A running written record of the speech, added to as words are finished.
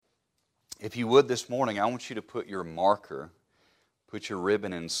If you would this morning, I want you to put your marker, put your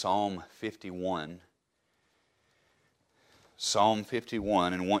ribbon in Psalm 51. Psalm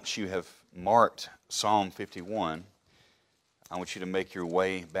 51, and once you have marked Psalm 51, I want you to make your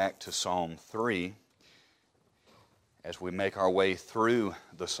way back to Psalm 3 as we make our way through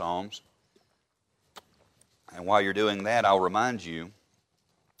the Psalms. And while you're doing that, I'll remind you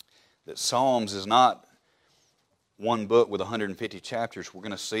that Psalms is not one book with 150 chapters. We're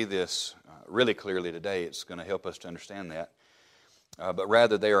going to see this really clearly today. It's going to help us to understand that. But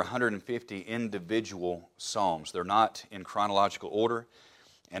rather, they are 150 individual psalms. They're not in chronological order.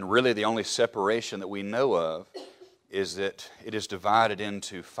 And really, the only separation that we know of is that it is divided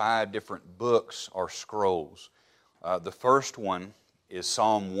into 5 different books or scrolls. The first one is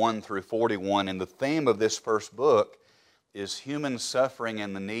Psalm 1 through 41. And the theme of this first book is human suffering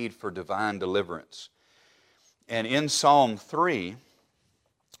and the need for divine deliverance. And in Psalm 3,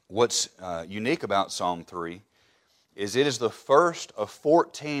 what's unique about Psalm 3 is it is the first of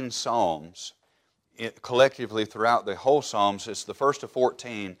 14 Psalms, collectively throughout the whole Psalms, it's the first of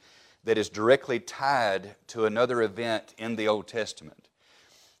 14 that is directly tied to another event in the Old Testament.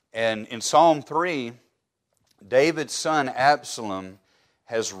 And in Psalm 3, David's son Absalom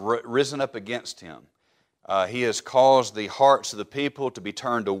has risen up against him. He has caused the hearts of the people to be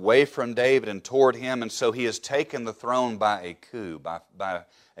turned away from David and toward him, and so he has taken the throne by a coup, by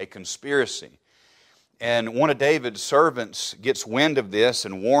a conspiracy. And one of David's servants gets wind of this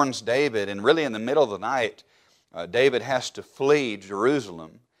and warns David, and really in the middle of the night, David has to flee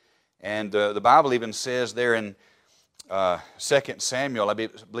Jerusalem. And the Bible even says there in 2 Samuel, I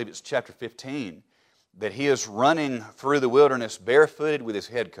believe it's chapter 15, that he is running through the wilderness barefooted with his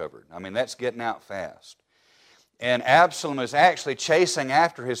head covered. I mean, that's getting out fast. And Absalom is actually chasing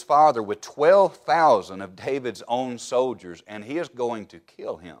after his father with 12,000 of David's own soldiers, and he is going to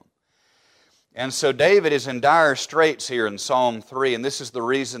kill him. And so David is in dire straits here in Psalm 3, and this is the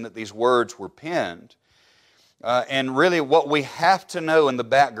reason that these words were penned. And really what we have to know in the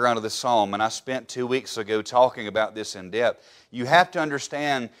background of the psalm, and I spent 2 weeks ago talking about this in depth, you have to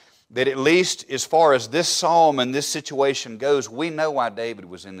understand that at least as far as this psalm and this situation goes, we know why David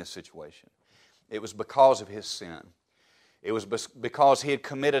was in this situation. It was because of his sin. It was because he had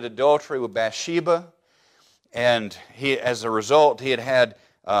committed adultery with Bathsheba, and as a result, he had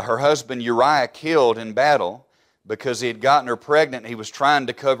her husband Uriah killed in battle because he had gotten her pregnant. He was trying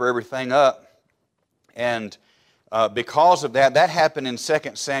to cover everything up. And because of that happened in 2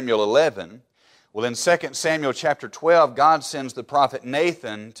 Samuel 11. Well, in 2 Samuel chapter 12, God sends the prophet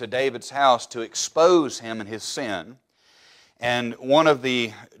Nathan to David's house to expose him and his sin. And one of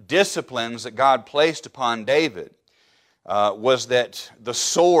the disciplines that God placed upon David was that the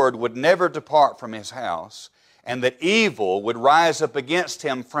sword would never depart from his house, and that evil would rise up against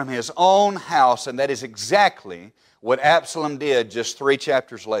him from his own house, and that is exactly what Absalom did just 3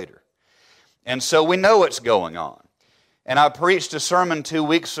 chapters later. And so we know what's going on. And I preached a sermon 2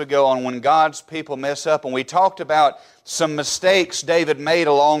 weeks ago on when God's people mess up, and we talked about some mistakes David made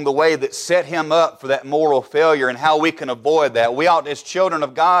along the way that set him up for that moral failure and how we can avoid that. We ought, as children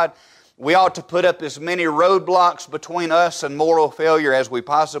of God, we ought to put up as many roadblocks between us and moral failure as we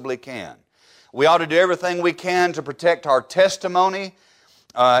possibly can. We ought to do everything we can to protect our testimony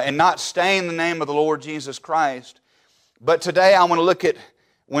and not stain the name of the Lord Jesus Christ. But today I want to look at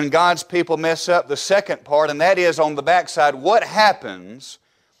when God's people mess up, the second part, and that is on the backside, what happens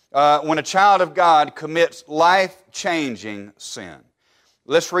when a child of God commits life-changing sin.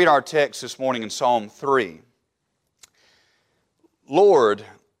 Let's read our text this morning in Psalm 3. Lord,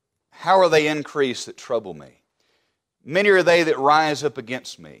 how are they increased that trouble me? Many are they that rise up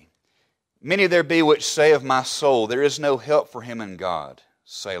against me. Many there be which say of my soul, there is no help for him in God.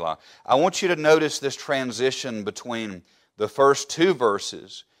 Selah. I want you to notice this transition between the first 2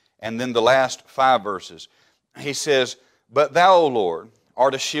 verses and then the last 5 verses. He says, but thou, O Lord,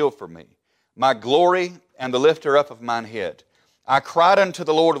 art a shield for me, my glory and the lifter up of mine head. I cried unto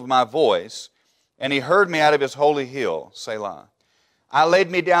the Lord with my voice, and He heard me out of His holy hill. Selah. I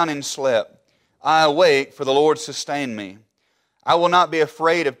laid me down and slept. I awake, for the Lord sustained me. I will not be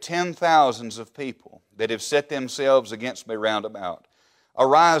afraid of 10,000s of people that have set themselves against me round about.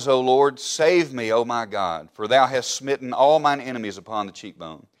 Arise, O Lord, save me, O my God, for Thou hast smitten all mine enemies upon the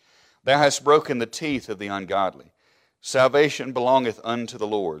cheekbone. Thou hast broken the teeth of the ungodly. Salvation belongeth unto the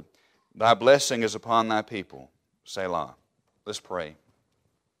Lord. Thy blessing is upon Thy people. Selah. Let's pray.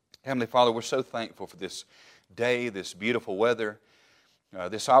 Heavenly Father, we're so thankful for this day, this beautiful weather,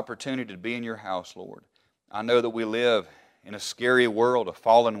 this opportunity to be in Your house, Lord. I know that we live in a scary world, a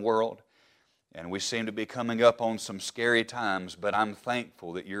fallen world, And we seem to be coming up on some scary times, but I'm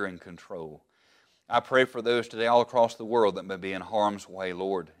thankful that you're in control. I pray for those today all across the world that may be in harm's way,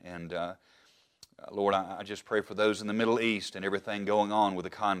 Lord. And Lord, I just pray for those in the Middle East and everything going on with the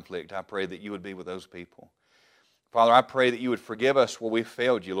conflict. I pray that you would be with those people. Father, I pray that you would forgive us where we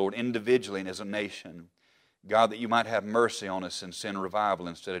failed you, Lord, individually and as a nation. God, that you might have mercy on us and send revival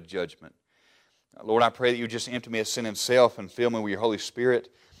instead of judgment. Lord, I pray that you just empty me of sin and self and fill me with your Holy Spirit.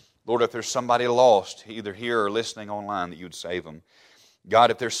 Lord, if there's somebody lost, either here or listening online, that you would save them. God,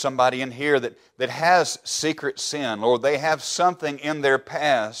 if there's somebody in here that has secret sin, Lord, they have something in their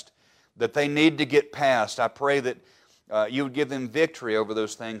past that they need to get past. I pray that you would give them victory over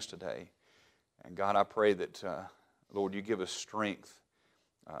those things today. And God, I pray that, Lord, you give us strength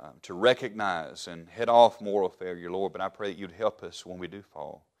to recognize and head off moral failure, Lord. But I pray that you'd help us when we do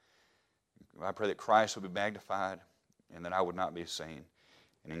fall. I pray that Christ would be magnified and that I would not be seen.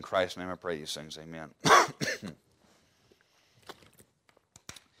 And in Christ's name I pray these things. Amen.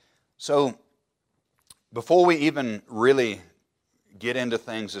 So, before we even really get into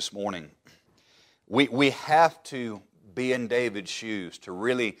things this morning, we have to be in David's shoes to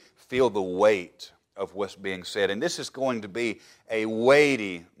really feel the weight of what's being said. And this is going to be a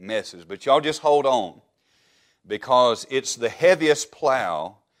weighty message. But y'all just hold on, because it's the heaviest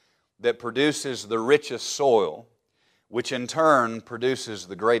plow that produces the richest soil, which in turn produces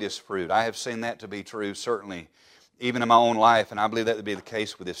the greatest fruit. I have seen that to be true, certainly, even in my own life, and I believe that to be the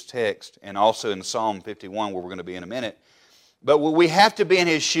case with this text, and also in Psalm 51, where we're going to be in a minute. But we have to be in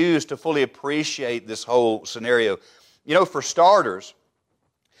his shoes to fully appreciate this whole scenario. You know, for starters,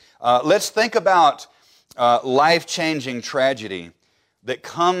 let's think about life-changing tragedy that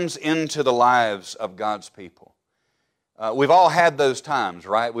comes into the lives of God's people. We've all had those times,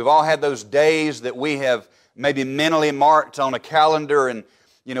 right? We've all had those days that we have maybe mentally marked on a calendar, and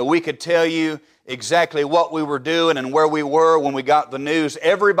we could tell you exactly what we were doing and where we were when we got the news.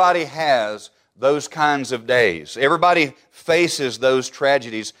 Everybody has those kinds of days. Everybody faces those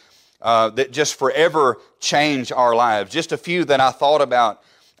tragedies that just forever change our lives. Just a few that I thought about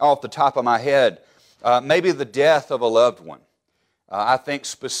off the top of my head. Maybe the death of a loved one. I think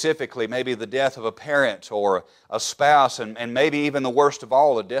specifically maybe the death of a parent or a spouse, and maybe even the worst of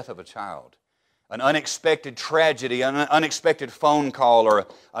all, the death of a child. An unexpected tragedy, an unexpected phone call, or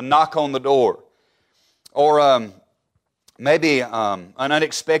a knock on the door. Or maybe an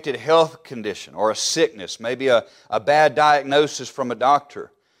unexpected health condition or a sickness, maybe a bad diagnosis from a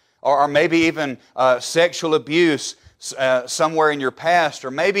doctor. Or maybe even sexual abuse somewhere in your past.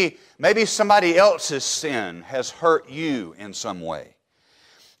 Or maybe somebody else's sin has hurt you in some way.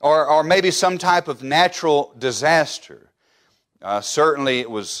 Or maybe some type of natural disaster. Certainly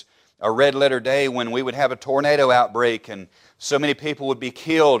it was a red letter day when we would have a tornado outbreak and so many people would be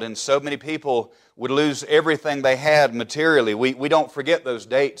killed and so many people would lose everything they had materially. We don't forget those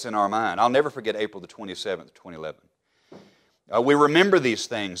dates in our mind. I'll never forget April the 27th, 2011. We remember these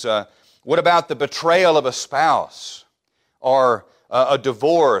things. What about the betrayal of a spouse or a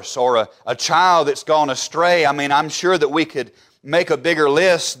divorce or a child that's gone astray? I mean, I'm sure that we could make a bigger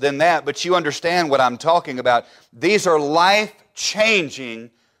list than that, but you understand what I'm talking about. These are life-changing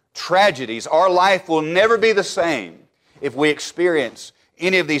tragedies. Our life will never be the same if we experience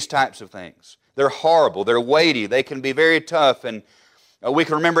any of these types of things. They're horrible, they're weighty, they can be very tough, and we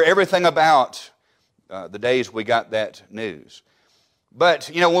can remember everything about the days we got that news. But,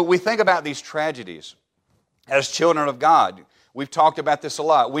 when we think about these tragedies as children of God, we've talked about this a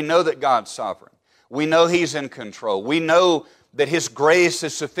lot. We know that God's sovereign. We know He's in control. We know that His grace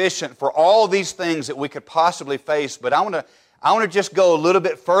is sufficient for all these things that we could possibly face. But I want to just go a little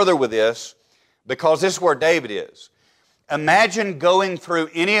bit further with this, because this is where David is. Imagine going through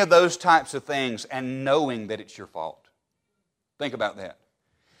any of those types of things and knowing that it's your fault. Think about that.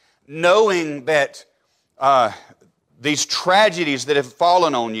 Knowing that these tragedies that have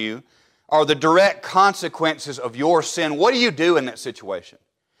fallen on you are the direct consequences of your sin. What do you do in that situation?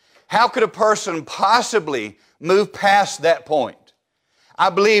 How could a person possibly move past that point? I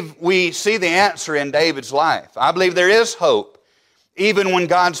believe we see the answer in David's life. I believe there is hope even when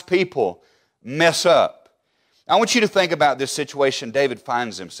God's people mess up. I want you to think about this situation David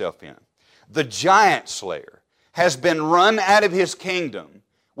finds himself in. The giant slayer has been run out of his kingdom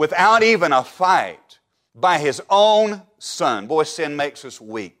without even a fight by his own son. Boy, sin makes us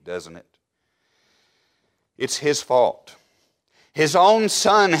weak, doesn't it? It's his fault. His own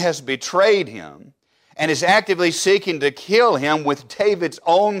son has betrayed him and is actively seeking to kill him with David's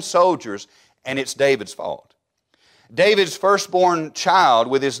own soldiers, and it's David's fault. David's firstborn child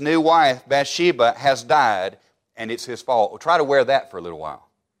with his new wife, Bathsheba, has died, and it's his fault. We'll try to wear that for a little while.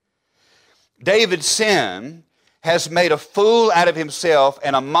 David's sin has made a fool out of himself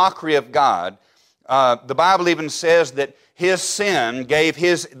and a mockery of God. The Bible even says that his sin gave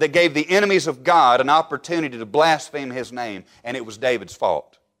the enemies of God an opportunity to blaspheme His name, and it was David's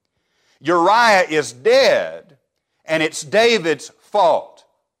fault. Uriah is dead, and it's David's fault.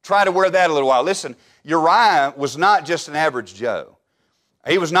 Try to wear that a little while. Listen, Uriah was not just an average Joe.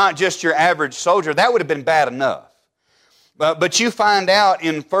 He was not just your average soldier. That would have been bad enough. But you find out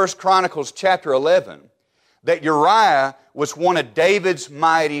in 1 Chronicles chapter 11 that Uriah was one of David's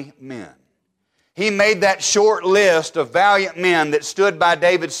mighty men. He made that short list of valiant men that stood by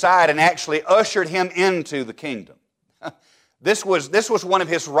David's side and actually ushered him into the kingdom. This was one of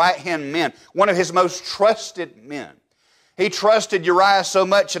his right-hand men, one of his most trusted men. He trusted Uriah so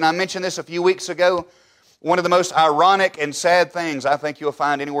much, and I mentioned this a few weeks ago, one of the most ironic and sad things I think you'll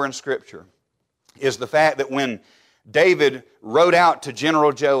find anywhere in Scripture is the fact that when David wrote out to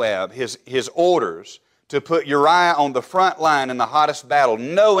General Joab his orders to put Uriah on the front line in the hottest battle,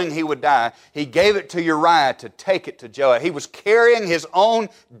 knowing he would die, he gave it to Uriah to take it to Joab. He was carrying his own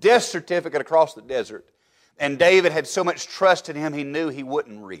death certificate across the desert, and David had so much trust in him he knew he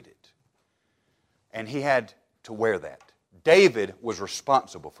wouldn't read it. And he had to wear that. David was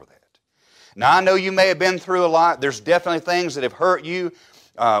responsible for that. Now, I know you may have been through a lot. There's definitely things that have hurt you.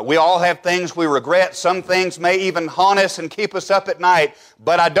 We all have things we regret. Some things may even haunt us and keep us up at night.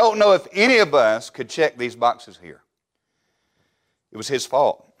 But I don't know if any of us could check these boxes here. It was his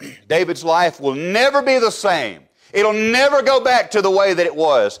fault. David's life will never be the same. It'll never go back to the way that it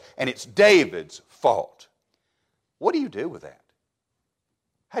was. And it's David's fault. What do you do with that?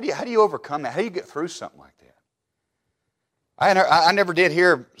 How do you overcome that? How do you get through something like that? I never did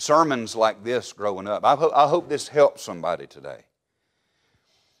hear sermons like this growing up. I hope this helps somebody today.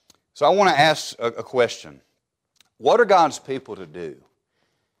 So I want to ask a question. What are God's people to do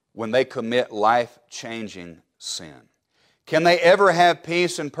when they commit life-changing sin? Can they ever have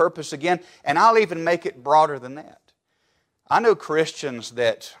peace and purpose again? And I'll even make it broader than that. I know Christians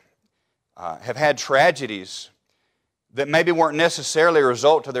that have had tragedies that maybe weren't necessarily a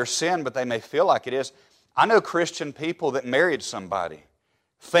result of their sin, but they may feel like it is. I know Christian people that married somebody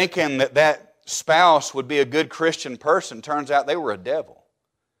thinking that spouse would be a good Christian person. Turns out they were a devil.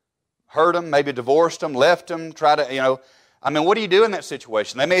 Hurt them, maybe divorced them, left them, what do you do in that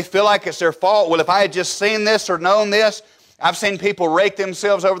situation? They may feel like it's their fault. Well, if I had just seen this or known this, I've seen people rake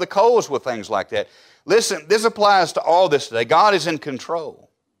themselves over the coals with things like that. Listen, this applies to all this today. God is in control.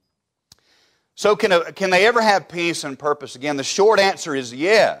 So can they ever have peace and purpose again? The short answer is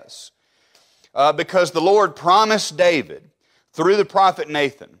yes. Because the Lord promised David through the prophet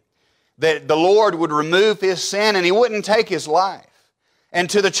Nathan that the Lord would remove his sin and He wouldn't take his life. And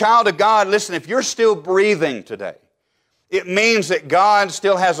to the child of God, listen, if you're still breathing today, it means that God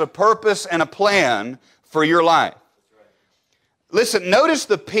still has a purpose and a plan for your life. Listen, notice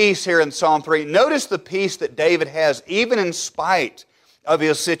the peace here in Psalm 3. Notice the peace that David has even in spite of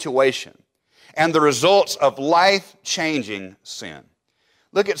his situation and the results of life-changing sin.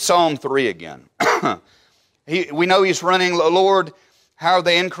 Look at Psalm 3 again. We know he's running, Lord, how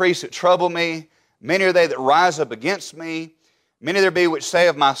they increase that trouble me. Many are they that rise up against me. Many there be which say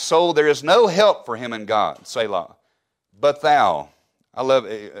of my soul, there is no help for him in God, Selah. But thou, I love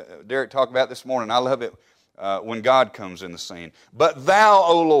it. Derek talked about it this morning. I love it when God comes in the scene. But thou,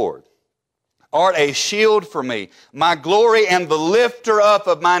 O Lord, art a shield for me, my glory and the lifter up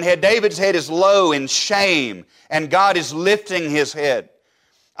of mine head. David's head is low in shame, and God is lifting his head.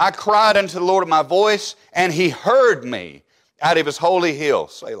 I cried unto the Lord with my voice, and He heard me out of His holy hill,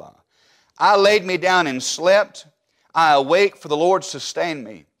 Selah. I laid me down and slept. I awake, for the Lord sustained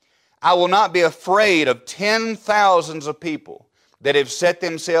me. I will not be afraid of 10,000s of people that have set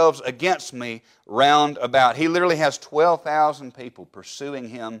themselves against me round about. He literally has 12,000 people pursuing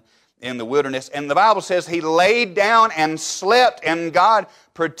him in the wilderness. And the Bible says he laid down and slept, and God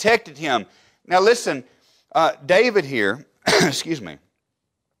protected him. Now listen, David here, excuse me,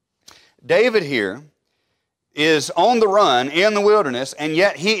 David here is on the run in the wilderness, and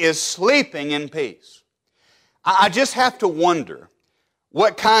yet he is sleeping in peace. I just have to wonder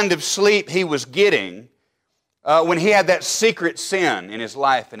what kind of sleep he was getting when he had that secret sin in his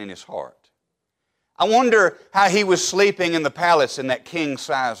life and in his heart. I wonder how he was sleeping in the palace in that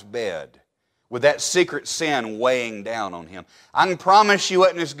king-size bed with that secret sin weighing down on him. I can promise you it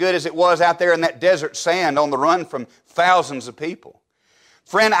wasn't as good as it was out there in that desert sand on the run from thousands of people.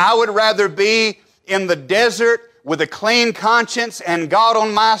 Friend, I would rather be in the desert with a clean conscience and God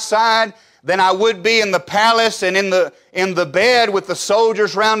on my side than I would be in the palace and in the bed with the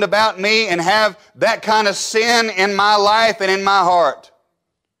soldiers round about me and have that kind of sin in my life and in my heart.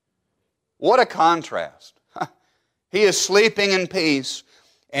 What a contrast. He is sleeping in peace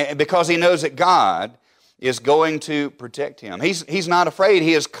because he knows that God is going to protect him. He's not afraid.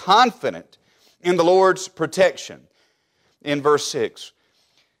 He is confident in the Lord's protection. In verse 6.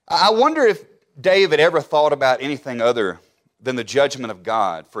 I wonder if David ever thought about anything other than the judgment of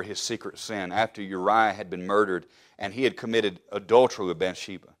God for his secret sin after Uriah had been murdered and he had committed adultery with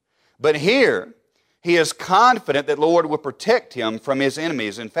Bathsheba. But here, he is confident that the Lord will protect him from his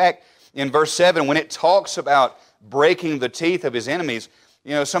enemies. In fact, in verse 7, when it talks about breaking the teeth of his enemies,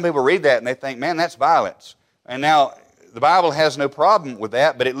 some people read that and they think, man, that's violence. And now, the Bible has no problem with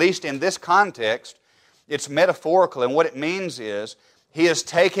that, but at least in this context, it's metaphorical, and what it means is he is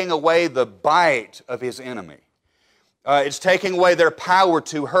taking away the bite of his enemy. It's taking away their power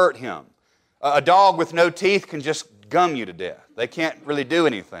to hurt him. A dog with no teeth can just gum you to death. They can't really do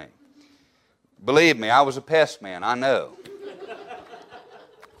anything. Believe me, I was a pest man, I know.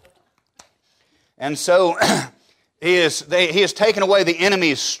 And so he has taken away the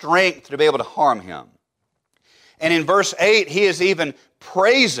enemy's strength to be able to harm him. And in verse 8, he is even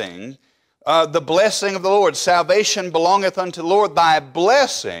praising the blessing of the Lord. Salvation belongeth unto the Lord. Thy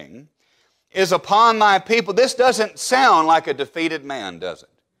blessing is upon thy people. This doesn't sound like a defeated man, does it?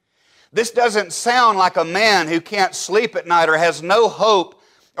 This doesn't sound like a man who can't sleep at night or has no hope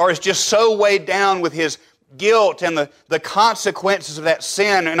or is just so weighed down with his guilt and the consequences of that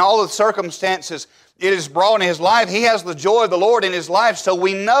sin and all the circumstances it has brought in his life. He has the joy of the Lord in his life, so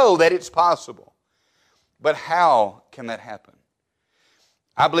we know that it's possible. But how can that happen?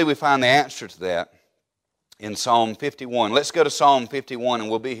 I believe we find the answer to that in Psalm 51. Let's go to Psalm 51 and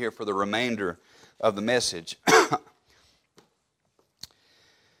we'll be here for the remainder of the message.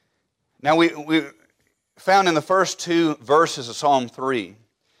 Now we found in the first two verses of Psalm 3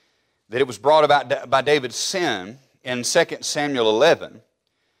 that it was brought about by David's sin in 2 Samuel 11.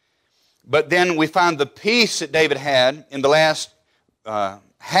 But then we find the peace that David had in the last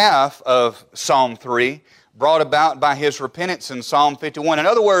half of Psalm 3 brought about by his repentance in Psalm 51. In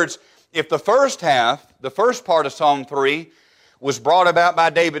other words, if the first half, the first part of Psalm 3 was brought about by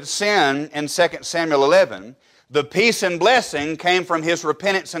David's sin in 2 Samuel 11, the peace and blessing came from his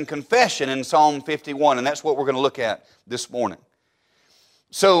repentance and confession in Psalm 51, and that's what we're going to look at this morning.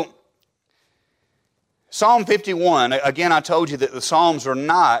 So, Psalm 51, again I told you that the Psalms are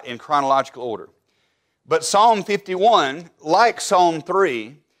not in chronological order. But Psalm 51, like Psalm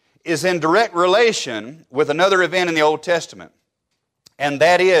 3, is in direct relation with another event in the Old Testament. And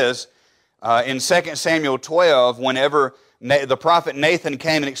that is in 2 Samuel 12, whenever the prophet Nathan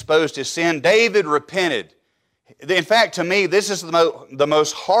came and exposed his sin, David repented. In fact, to me, this is the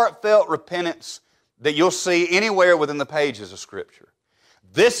most heartfelt repentance that you'll see anywhere within the pages of Scripture.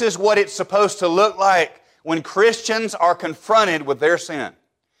 This is what it's supposed to look like when Christians are confronted with their sin.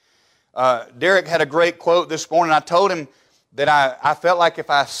 Derek had a great quote this morning. I told him that I felt like if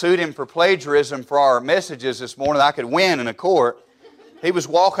I sued him for plagiarism for our messages this morning, I could win in a court. He was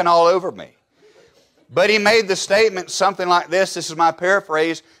walking all over me. But he made the statement something like this is my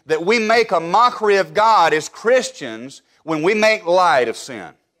paraphrase, that we make a mockery of God as Christians when we make light of sin.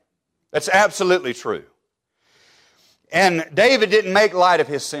 That's absolutely true. And David didn't make light of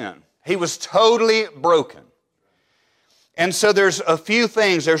his sin. He was totally broken. And so there's a few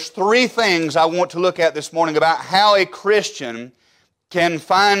things, there's three things I want to look at this morning about how a Christian can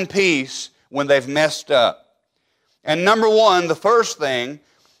find peace when they've messed up. And number one, the first thing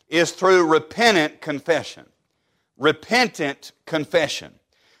is through repentant confession. Repentant confession.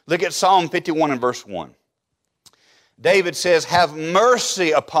 Look at Psalm 51 and verse 1. David says, "Have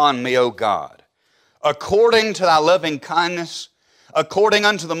mercy upon me, O God, according to thy loving kindness, according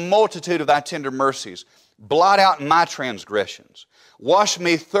unto the multitude of thy tender mercies. Blot out my transgressions. Wash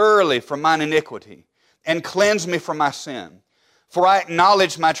me thoroughly from mine iniquity, and cleanse me from my sin. For I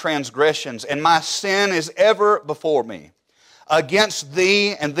acknowledge my transgressions, and my sin is ever before me. Against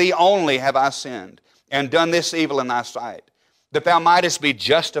thee and thee only have I sinned, and done this evil in thy sight, that thou mightest be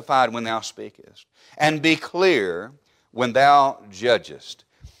justified when thou speakest, and be clear when thou judgest."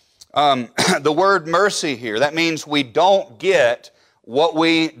 The word mercy here, that means we don't get what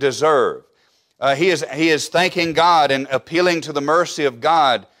we deserve. He is thanking God and appealing to the mercy of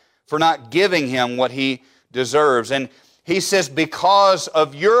God for not giving him what he deserves. And he says, because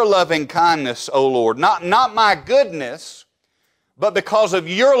of your loving kindness, O Lord, not my goodness, but because of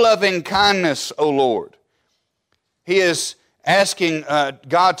your loving kindness, O Lord. He is asking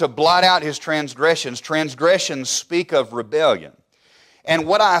God to blot out his transgressions. Transgressions speak of rebellion. And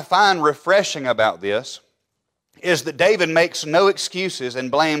what I find refreshing about this is that David makes no excuses and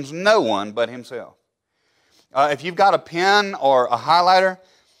blames no one but himself. If you've got a pen or a highlighter,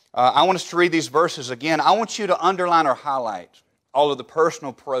 I want us to read these verses again. I want you to underline or highlight all of the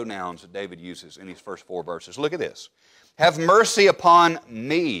personal pronouns that David uses in these first 4 verses. Look at this. Have mercy upon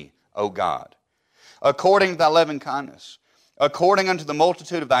me, O God, according to thy loving kindness. According unto the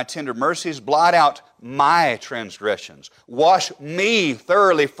multitude of thy tender mercies, blot out my transgressions. Wash me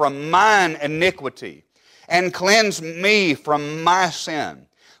thoroughly from mine iniquity, and cleanse me from my sin.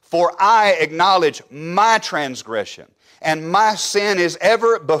 For I acknowledge my transgression, and my sin is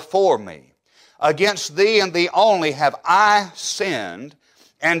ever before me. Against thee and thee only have I sinned,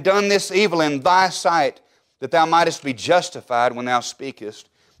 and done this evil in thy sight, that thou mightest be justified when thou speakest,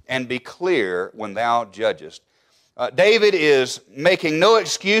 and be clear when thou judgest. David is making no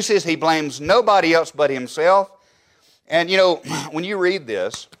excuses. He blames nobody else but himself. And you know, when you read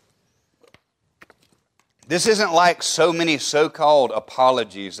this, this isn't like so many so-called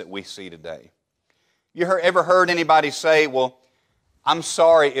apologies that we see today. You ever heard anybody say, well, I'm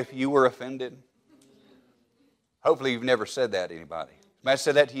sorry if you were offended? Hopefully you've never said that to anybody. May I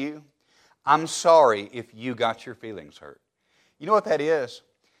say that to you? I'm sorry if you got your feelings hurt. You know what that is?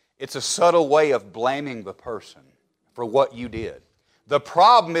 It's a subtle way of blaming the person for what you did. The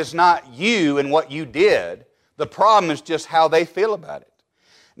problem is not you and what you did. The problem is just how they feel about it.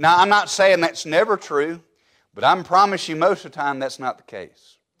 Now, I'm not saying that's never true, but I promise you most of the time that's not the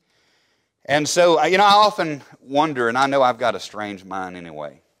case. And so, you know, I often wonder, and I know I've got a strange mind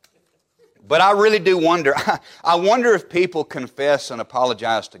anyway, but I really do wonder. I wonder if people confess and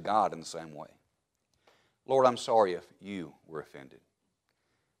apologize to God in the same way. Lord, I'm sorry if you were offended.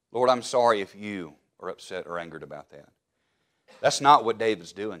 Lord, I'm sorry if you are upset or angered about that. That's not what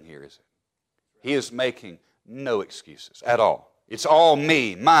David's doing here, is it? He is making no excuses at all. It's all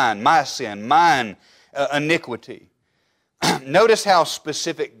me, mine, my sin, mine iniquity. Notice how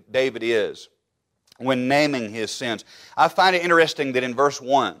specific David is when naming his sins. I find it interesting that in verse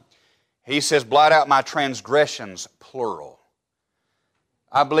 1, he says, blot out my transgressions, plural.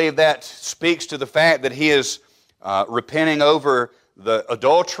 I believe that speaks to the fact that he is repenting over the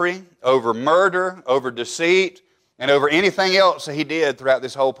adultery, over murder, over deceit, and over anything else that he did throughout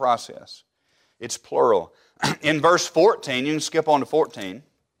this whole process. It's plural. In verse 14, you can skip on to 14,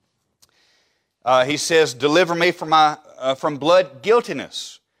 he says, deliver me from blood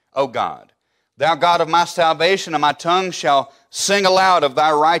guiltiness, O God. Thou God of my salvation, and my tongue shall sing aloud of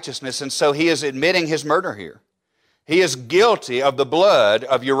thy righteousness. And so he is admitting his murder here. He is guilty of the blood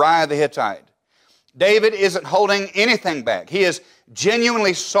of Uriah the Hittite. David isn't holding anything back. He is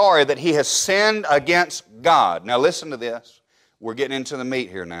genuinely sorry that he has sinned against God. Now listen to this. We're getting into the meat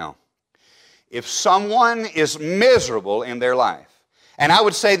here now. If someone is miserable in their life, and I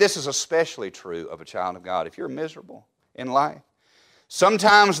would say this is especially true of a child of God, if you're miserable in life,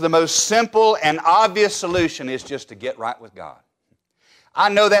 sometimes the most simple and obvious solution is just to get right with God. I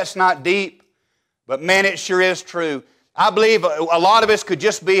know that's not deep, but man, it sure is true. I believe a lot of us could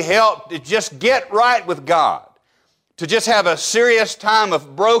just be helped to just get right with God, to just have a serious time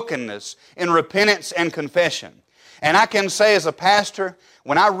of brokenness in repentance and confession. And I can say as a pastor,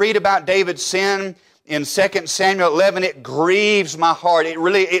 when I read about David's sin in 2 Samuel 11, it grieves my heart.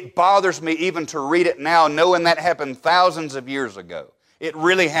 It bothers me even to read it now, knowing that happened thousands of years ago. It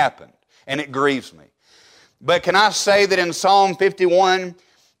really happened, and it grieves me. But can I say that in Psalm 51,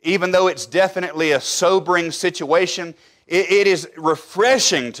 even though it's definitely a sobering situation, it is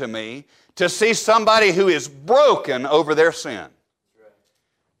refreshing to me to see somebody who is broken over their sin.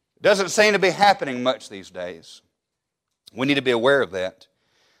 Doesn't seem to be happening much these days. We need to be aware of that.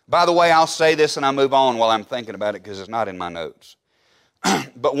 By the way, I'll say this and I'll move on while I'm thinking about it because it's not in my notes.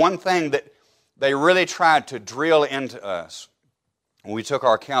 But one thing that they really tried to drill into us when we took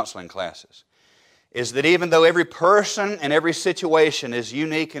our counseling classes is that even though every person and every situation is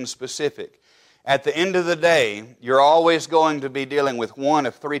unique and specific, at the end of the day, you're always going to be dealing with one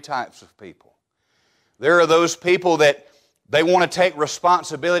of 3 types of people. There are those people that they want to take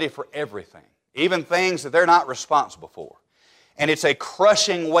responsibility for everything, even things that they're not responsible for. And it's a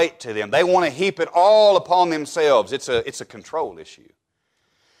crushing weight to them. They want to heap it all upon themselves. It's a control issue.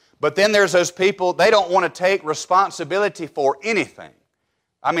 But then there's those people, they don't want to take responsibility for anything.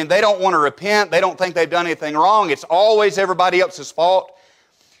 I mean, they don't want to repent. They don't think they've done anything wrong. It's always everybody else's fault.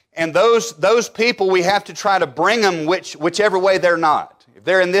 And those people, we have to try to bring them whichever way they're not. If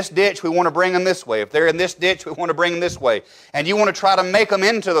they're in this ditch, we want to bring them this way. If they're in this ditch, we want to bring them this way. And you want to try to make them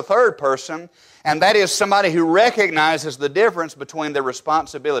into the third person, and that is somebody who recognizes the difference between their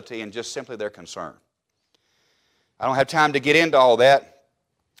responsibility and just simply their concern. I don't have time to get into all that,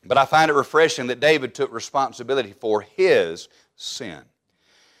 but I find it refreshing that David took responsibility for his sin.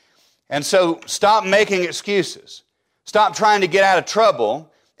 And so stop making excuses. Stop trying to get out of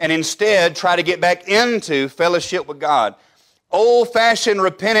trouble and instead try to get back into fellowship with God. Old-fashioned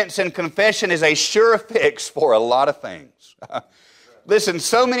repentance and confession is a sure fix for a lot of things. Listen,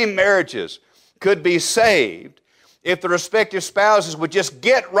 so many marriages could be saved if the respective spouses would just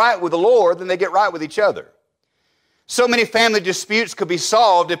get right with the Lord, then they get right with each other. So many family disputes could be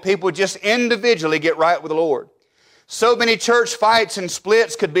solved if people would just individually get right with the Lord. So many church fights and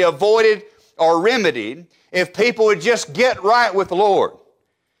splits could be avoided or remedied if people would just get right with the Lord.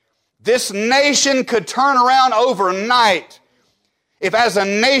 This nation could turn around overnight if as a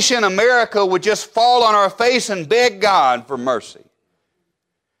nation America would just fall on our face and beg God for mercy.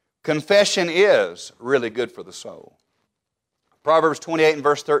 Confession is really good for the soul. Proverbs 28 and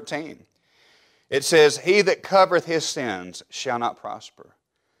verse 13. It says, "He that covereth his sins shall not prosper,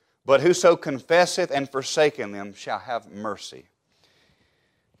 but whoso confesseth and forsaketh them shall have mercy."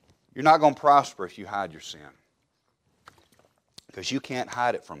 You're not going to prosper if you hide your sin, because you can't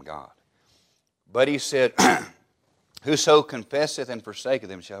hide it from God. But he said, "Whoso confesseth and forsaketh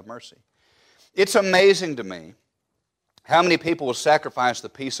them shall have mercy." It's amazing to me how many people will sacrifice the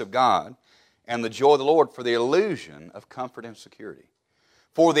peace of God and the joy of the Lord for the illusion of comfort and security,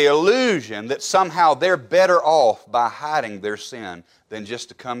 for the illusion that somehow they're better off by hiding their sin than just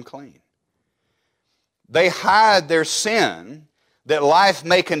to come clean. They hide their sin that life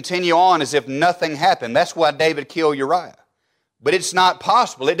may continue on as if nothing happened. That's why David killed Uriah. But it's not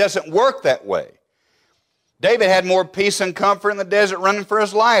possible. It doesn't work that way. David had more peace and comfort in the desert running for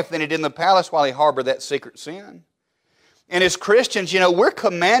his life than he did in the palace while he harbored that secret sin. And as Christians, we're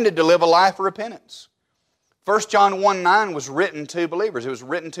commanded to live a life of repentance. 1 John 1:9 was written to believers. It was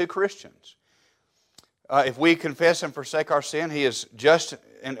written to Christians. If we confess and forsake our sin, He is just,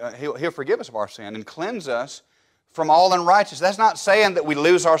 and He'll forgive us of our sin and cleanse us from all unrighteousness. That's not saying that we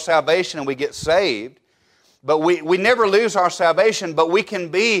lose our salvation and we get saved, but we never lose our salvation, but we can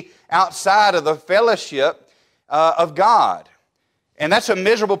be outside of the fellowship of God. And that's a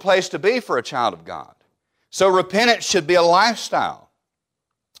miserable place to be for a child of God. So repentance should be a lifestyle.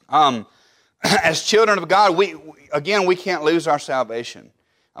 As children of God, we can't lose our salvation.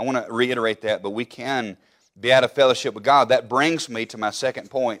 I want to reiterate that, but we can be out of fellowship with God. That brings me to my second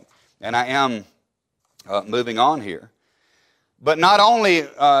point, and I am moving on here. But not only,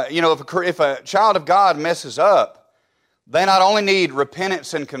 if a child of God messes up, they not only need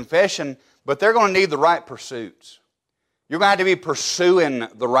repentance and confession, but they're going to need the right pursuits. You're going to have to be pursuing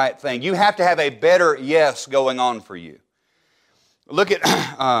the right thing. You have to have a better yes going on for you. Look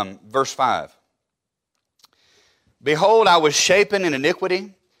at verse 5. "Behold, I was shapen in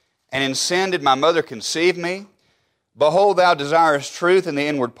iniquity, and in sin did my mother conceive me. Behold, thou desirest truth in the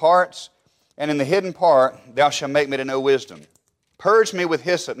inward parts, and in the hidden part thou shalt make me to know wisdom. Purge me with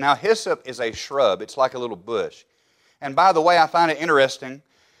hyssop." Now, hyssop is a shrub. It's like a little bush. And by the way, I find it interesting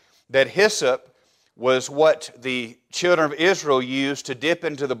that hyssop was what the children of Israel used to dip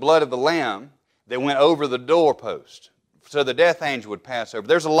into the blood of the lamb that went over the doorpost, so the death angel would pass over.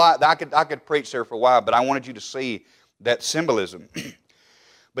 There's a lot, I could preach there for a while, but I wanted you to see that symbolism.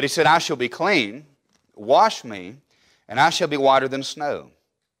 But he said, "I shall be clean, wash me, and I shall be whiter than snow.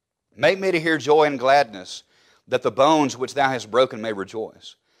 Make me to hear joy and gladness, that the bones which thou hast broken may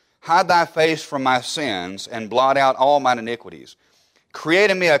rejoice. Hide thy face from my sins, and blot out all mine iniquities.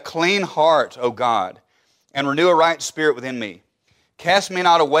 Create in me a clean heart, O God, and renew a right spirit within me. Cast me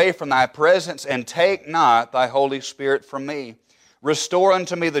not away from thy presence, and take not thy Holy Spirit from me. Restore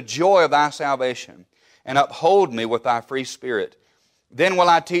unto me the joy of thy salvation, and uphold me with thy free spirit. Then will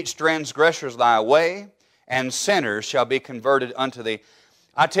I teach transgressors thy way, and sinners shall be converted unto thee."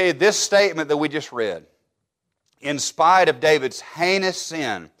 I tell you, this statement that we just read, in spite of David's heinous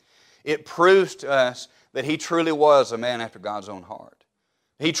sin, it proves to us that he truly was a man after God's own heart.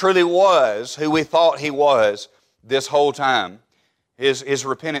 He truly was who we thought he was this whole time. His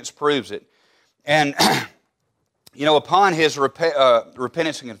repentance proves it. And, upon his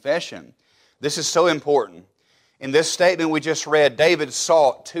repentance and confession, this is so important. In this statement we just read, David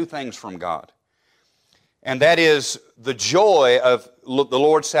sought two things from God. And that is the joy of the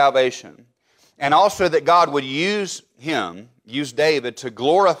Lord's salvation, and also that God would use David to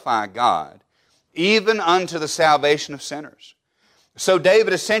glorify God, even unto the salvation of sinners. So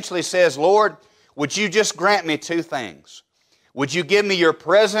David essentially says, "Lord, would you just grant me two things? Would you give me your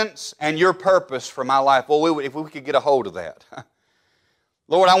presence and your purpose for my life?" Well, if we could get a hold of that.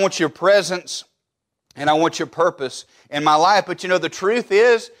 Lord, I want your presence and I want your purpose in my life. But the truth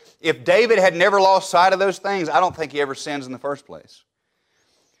is, if David had never lost sight of those things, I don't think he ever sins in the first place.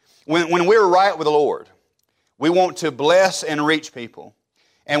 When we're right with the Lord, we want to bless and reach people.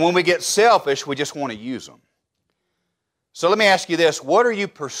 And when we get selfish, we just want to use them. So let me ask you this. What are you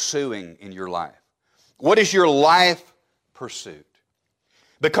pursuing in your life? What is your life pursuit?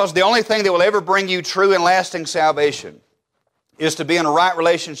 Because the only thing that will ever bring you true and lasting salvation is to be in a right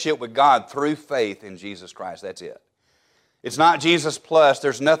relationship with God through faith in Jesus Christ. That's it. It's not Jesus plus.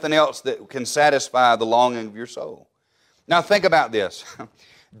 There's nothing else that can satisfy the longing of your soul. Now think about this.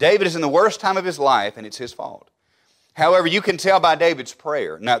 David is in the worst time of his life, and it's his fault. However, you can tell by David's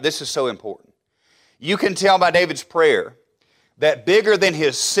prayer. Now this is so important. You can tell by David's prayer that bigger than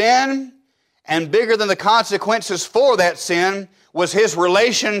his sin and bigger than the consequences for that sin was his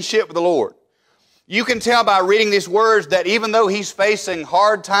relationship with the Lord. You can tell by reading these words that even though he's facing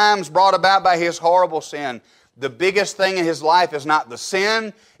hard times brought about by his horrible sin, the biggest thing in his life is not the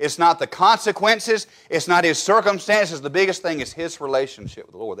sin, it's not the consequences, it's not his circumstances. The biggest thing is his relationship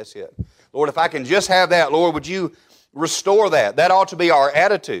with the Lord. That's it. Lord, if I can just have that, Lord, would you restore that? That ought to be our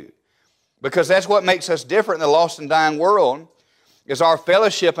attitude. Because that's what makes us different in the lost and dying world, is our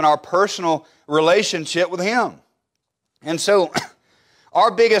fellowship and our personal relationship with Him. And so,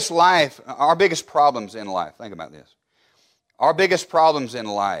 our biggest problems in life, think about this. Our biggest problems in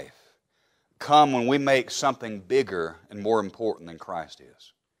life come when we make something bigger and more important than Christ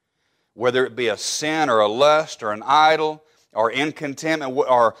is. Whether it be a sin or a lust or an idol or incontentment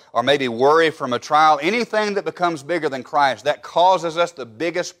or maybe worry from a trial, anything that becomes bigger than Christ, that causes us the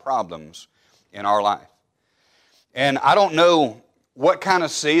biggest problems in our life. And I don't know what kind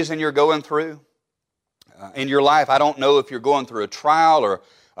of season you're going through in your life. I don't know if you're going through a trial or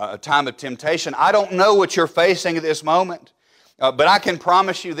a time of temptation. I don't know what you're facing at this moment. But I can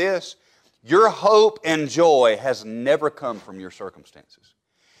promise you this. Your hope and joy has never come from your circumstances.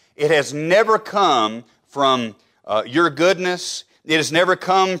 It has never come from your goodness. It has never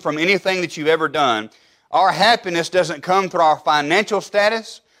come from anything that you've ever done. Our happiness doesn't come through our financial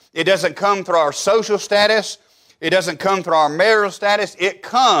status. It doesn't come through our social status. It doesn't come through our marital status. It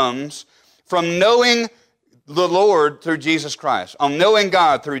comes from knowing the Lord through Jesus Christ, on knowing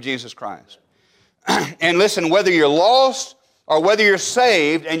God through Jesus Christ. And listen, whether you're lost or whether you're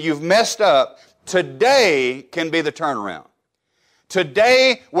saved and you've messed up, today can be the turnaround.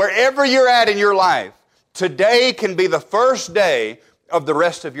 Today, wherever you're at in your life, today can be the first day of the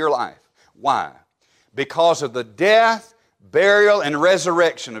rest of your life. Why? Because of the death, burial, and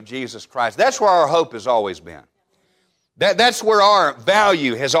resurrection of Jesus Christ. That's where our hope has always been. That's where our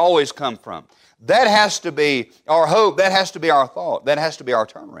value has always come from. That has to be our hope. That has to be our thought. That has to be our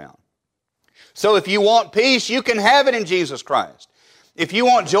turnaround. So if you want peace, you can have it in Jesus Christ. If you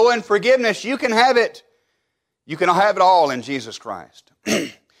want joy and forgiveness, you can have it. You can have it all in Jesus Christ.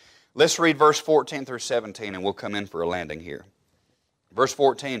 Let's read verse 14 through 17 and we'll come in for a landing here. Verse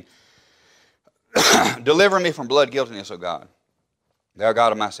 14. Deliver me from blood guiltiness, O God, thou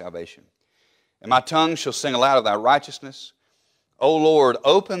God of my salvation. And my tongue shall sing aloud of thy righteousness. O Lord,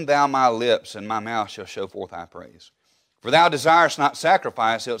 open thou my lips, and my mouth shall show forth thy praise. For thou desirest not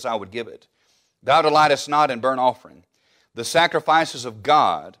sacrifice, else I would give it. Thou delightest not in burnt offering. The sacrifices of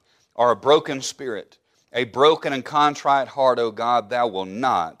God are a broken spirit, a broken and contrite heart, O God, thou wilt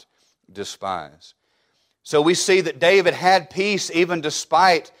not despise. So we see that David had peace even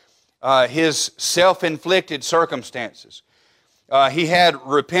despite his self-inflicted circumstances. He had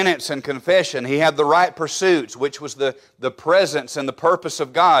repentance and confession. He had the right pursuits, which was the presence and the purpose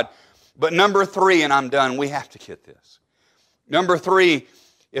of God. But number 3, and I'm done, we have to get this. Number 3,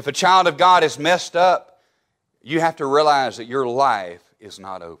 if a child of God is messed up, you have to realize that your life is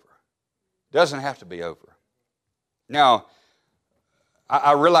not over. It doesn't have to be over. Now,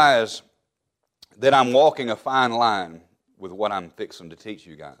 I realize that I'm walking a fine line with what I'm fixing to teach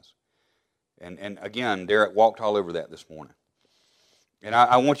you guys. And again, Derek walked all over that this morning. And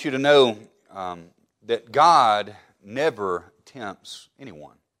I want you to know that God never tempts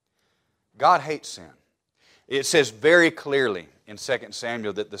anyone. God hates sin. It says very clearly in 2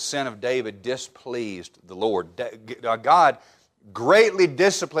 Samuel that the sin of David displeased the Lord. God greatly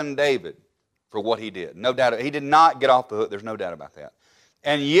disciplined David for what he did. No doubt. He did not get off the hook. There's no doubt about that.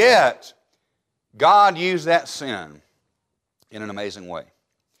 And yet, God used that sin in an amazing way.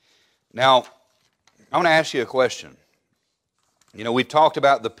 Now, I want to ask you a question. You know, we've talked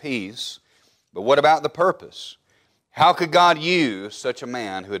about the peace, but what about the purpose? How could God use such a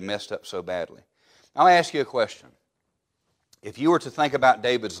man who had messed up so badly? I'll ask you a question. If you were to think about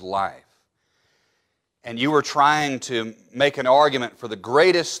David's life, and you were trying to make an argument for the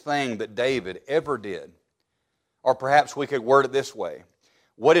greatest thing that David ever did, or perhaps we could word it this way,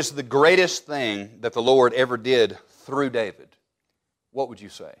 what is the greatest thing that the Lord ever did through David? What would you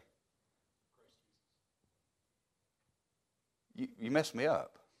say? You messed me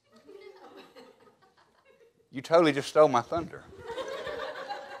up. You totally just stole my thunder.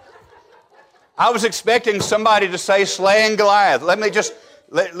 I was expecting somebody to say slaying Goliath.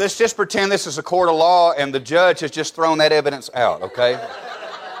 Let's just pretend this is a court of law and the judge has just thrown that evidence out, okay?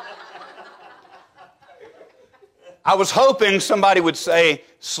 I was hoping somebody would say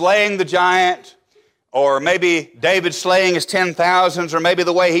slaying the giant, or maybe David slaying his 10,000s, or maybe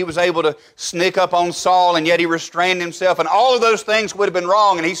the way he was able to sneak up on Saul and yet he restrained himself, and all of those things would have been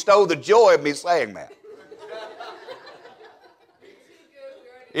wrong, and he stole the joy of me saying that.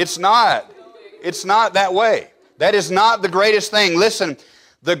 It's not. It's not that way. That is not the greatest thing. Listen,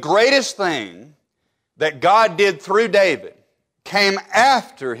 the greatest thing that God did through David came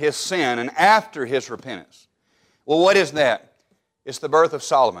after his sin and after his repentance. Well, what is that? It's the birth of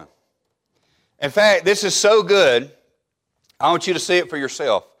Solomon. In fact, this is so good, I want you to see it for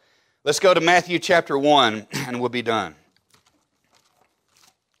yourself. Let's go to Matthew chapter 1 and we'll be done.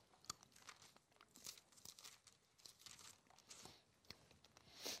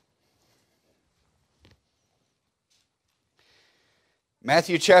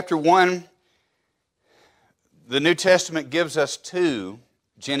 Matthew chapter 1, the New Testament gives us two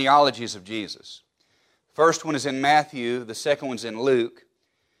genealogies of Jesus. First one is in Matthew, the second one's in Luke.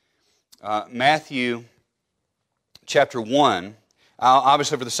 Matthew chapter 1,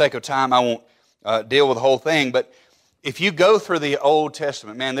 obviously for the sake of time I won't deal with the whole thing, but if you go through the Old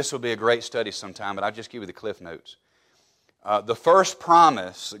Testament, man, this will be a great study sometime, but I'll just give you the Cliff Notes. The first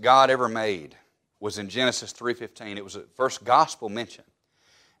promise that God ever made was in Genesis 3:15. It was the first gospel mention.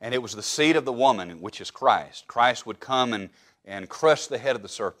 And it was the seed of the woman, which is Christ. Christ would come and crush the head of the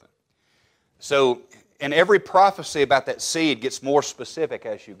serpent. So, in every prophecy about that seed gets more specific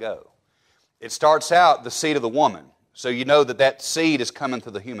as you go. It starts out the seed of the woman. So you know that that seed is coming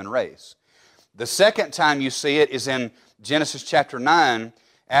through the human race. The second time you see it is in Genesis chapter 9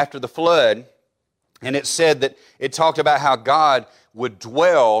 after the flood. And it said that it talked about how God would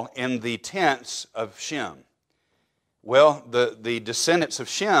dwell in the tents of Shem. Well, the descendants of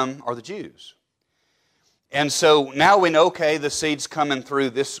Shem are the Jews. And so now we know, okay, the seed's coming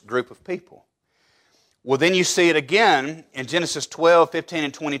through this group of people. Well, then you see it again in Genesis 12, 15,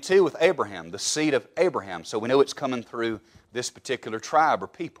 and 22 with Abraham, the seed of Abraham. So we know it's coming through this particular tribe or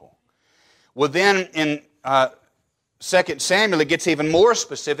people. Well, then in 2 Samuel, it gets even more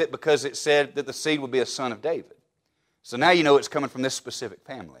specific because it said that the seed would be a son of David. So now you know it's coming from this specific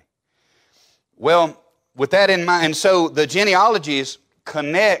family. Well, with that in mind, and so the genealogies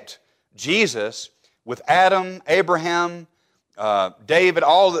connect Jesus with Adam, Abraham, David,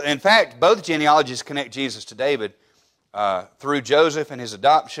 in fact, both genealogies connect Jesus to David through Joseph and his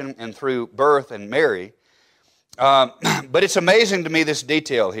adoption and through birth and Mary. But it's amazing to me, this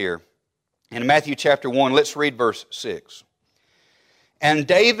detail here. In Matthew chapter 1, let's read verse 6. And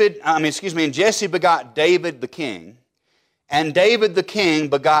Jesse begot David the king, and David the king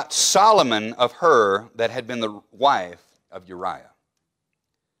begot Solomon of her that had been the wife of Uriah.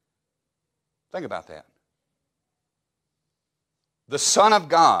 Think about that. The Son of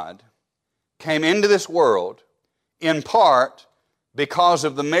God came into this world in part because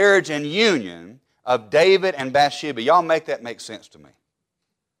of the marriage and union of David and Bathsheba. Y'all make that make sense to me.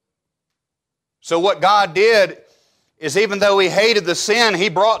 So what God did is, even though He hated the sin, He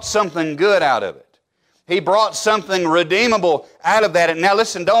brought something good out of it. He brought something redeemable out of that. And now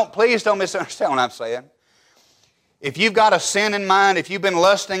listen, please don't misunderstand what I'm saying. If you've got a sin in mind, if you've been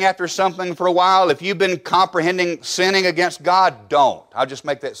lusting after something for a while, if you've been comprehending sinning against God, don't. I'll just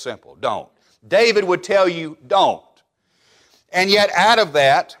make that simple. Don't. David would tell you, don't. And yet out of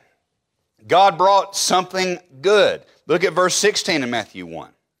that, God brought something good. Look at verse 16 in Matthew 1.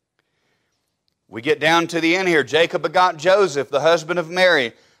 We get down to the end here. Jacob begot Joseph, the husband of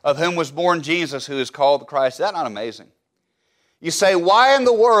Mary, of whom was born Jesus, who is called the Christ. Is that not amazing? You say, why in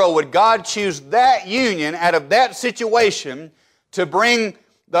the world would God choose that union out of that situation to bring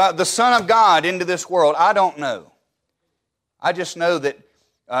the Son of God into this world? I don't know. I just know that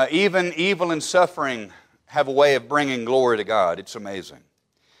even evil and suffering have a way of bringing glory to God. It's amazing.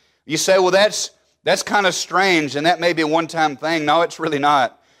 You say, well, that's kind of strange, and that may be a one-time thing. No, it's really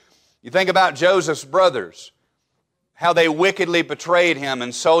not. You think about Joseph's brothers, how they wickedly betrayed him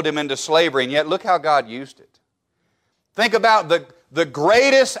and sold him into slavery, and yet look how God used it. Think about the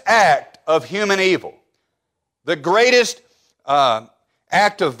greatest act of human evil, the greatest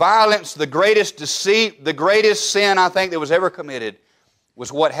act of violence, the greatest deceit, the greatest sin I think that was ever committed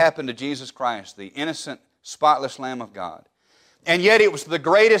was what happened to Jesus Christ, the innocent, spotless Lamb of God. And yet it was the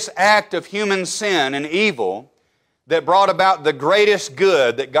greatest act of human sin and evil that brought about the greatest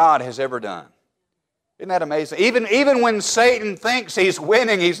good that God has ever done. Isn't that amazing? Even when Satan thinks he's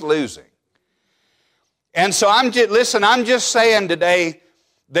winning, he's losing. And so I'm just saying today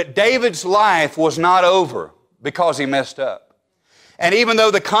that David's life was not over because he messed up. And even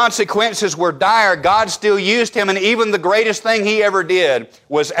though the consequences were dire, God still used him, and even the greatest thing he ever did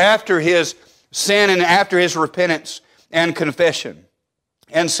was after his sin and after his repentance and confession.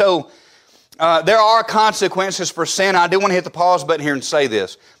 And so there are consequences for sin. I do want to hit the pause button here and say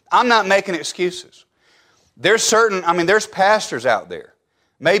this. I'm not making excuses. There's pastors out there,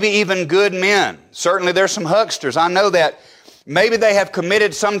 maybe even good men. Certainly there's some hucksters. I know that maybe they have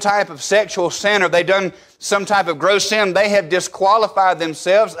committed some type of sexual sin or they've done some type of gross sin. They have disqualified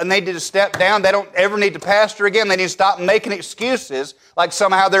themselves and they need to step down. They don't ever need to pastor again. They need to stop making excuses like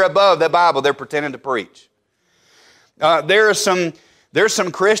somehow they're above the Bible they're pretending to preach. There's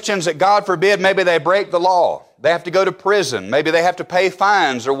some Christians that, God forbid, maybe they break the law. They have to go to prison. Maybe they have to pay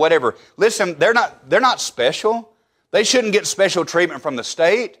fines or whatever. Listen, they're not special. They shouldn't get special treatment from the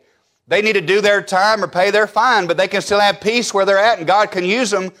state. They need to do their time or pay their fine, but they can still have peace where they're at, and God can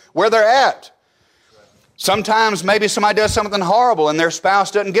use them where they're at. Sometimes maybe somebody does something horrible and their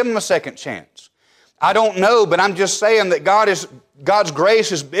spouse doesn't give them a second chance. I don't know, but I'm just saying that God's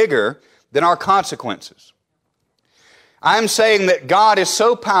grace is bigger than our consequences. I'm saying that God is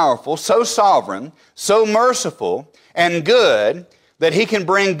so powerful, so sovereign, so merciful and good that He can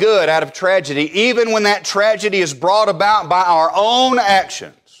bring good out of tragedy, even when that tragedy is brought about by our own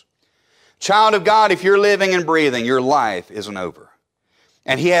actions. Child of God, if you're living and breathing, your life isn't over.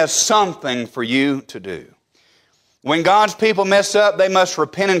 And He has something for you to do. When God's people mess up, they must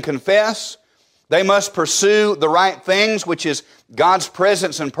repent and confess. They must pursue the right things, which is God's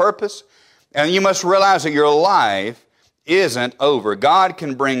presence and purpose. And you must realize that your life isn't over. God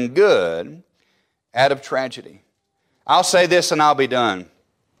can bring good out of tragedy. I'll say this and I'll be done.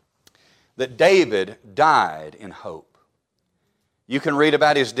 That David died in hope. You can read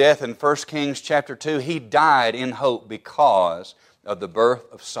about his death in 1 Kings chapter 2. He died in hope because of the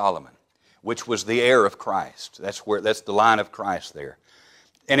birth of Solomon, which was the heir of Christ. That's the line of Christ there.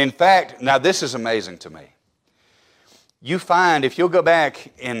 And in fact, now this is amazing to me. You find, if you'll go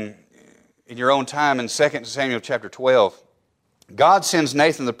back in your own time in 2 Samuel chapter 12, God sends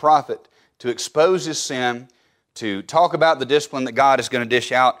Nathan the prophet to expose his sin, to talk about the discipline that God is going to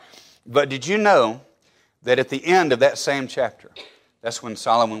dish out. But did you know that at the end of that same chapter, that's when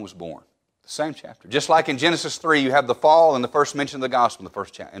Solomon was born? The same chapter. Just like in Genesis 3, you have the fall and the first mention of the gospel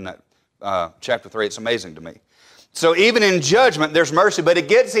in that chapter 3. It's amazing to me. So even in judgment, there's mercy, but it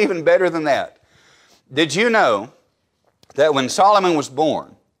gets even better than that. Did you know that when Solomon was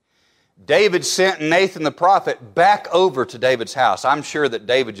born, David sent Nathan the prophet back over to David's house? I'm sure that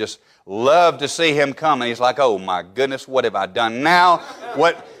David just loved to see him come, and he's like, oh my goodness, what have I done now?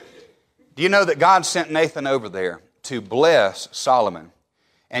 What? Do you know that God sent Nathan over there to bless Solomon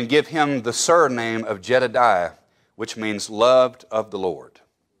and give him the surname of Jedediah, which means loved of the Lord?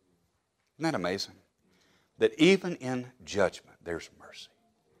 Isn't that amazing? That even in judgment, there's mercy.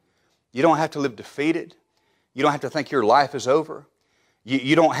 You don't have to live defeated. You don't have to think your life is over.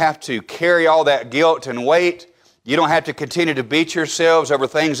 You don't have to carry all that guilt and weight. You don't have to continue to beat yourselves over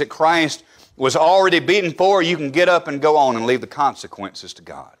things that Christ was already beaten for. You can get up and go on and leave the consequences to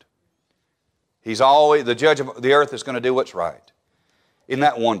God. He's always, the judge of the earth is going to do what's right. Isn't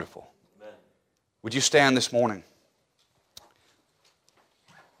that wonderful? Amen. Would you stand this morning?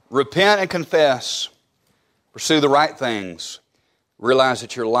 Repent and confess. Pursue the right things. Realize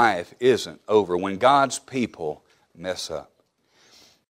that your life isn't over when God's people mess up.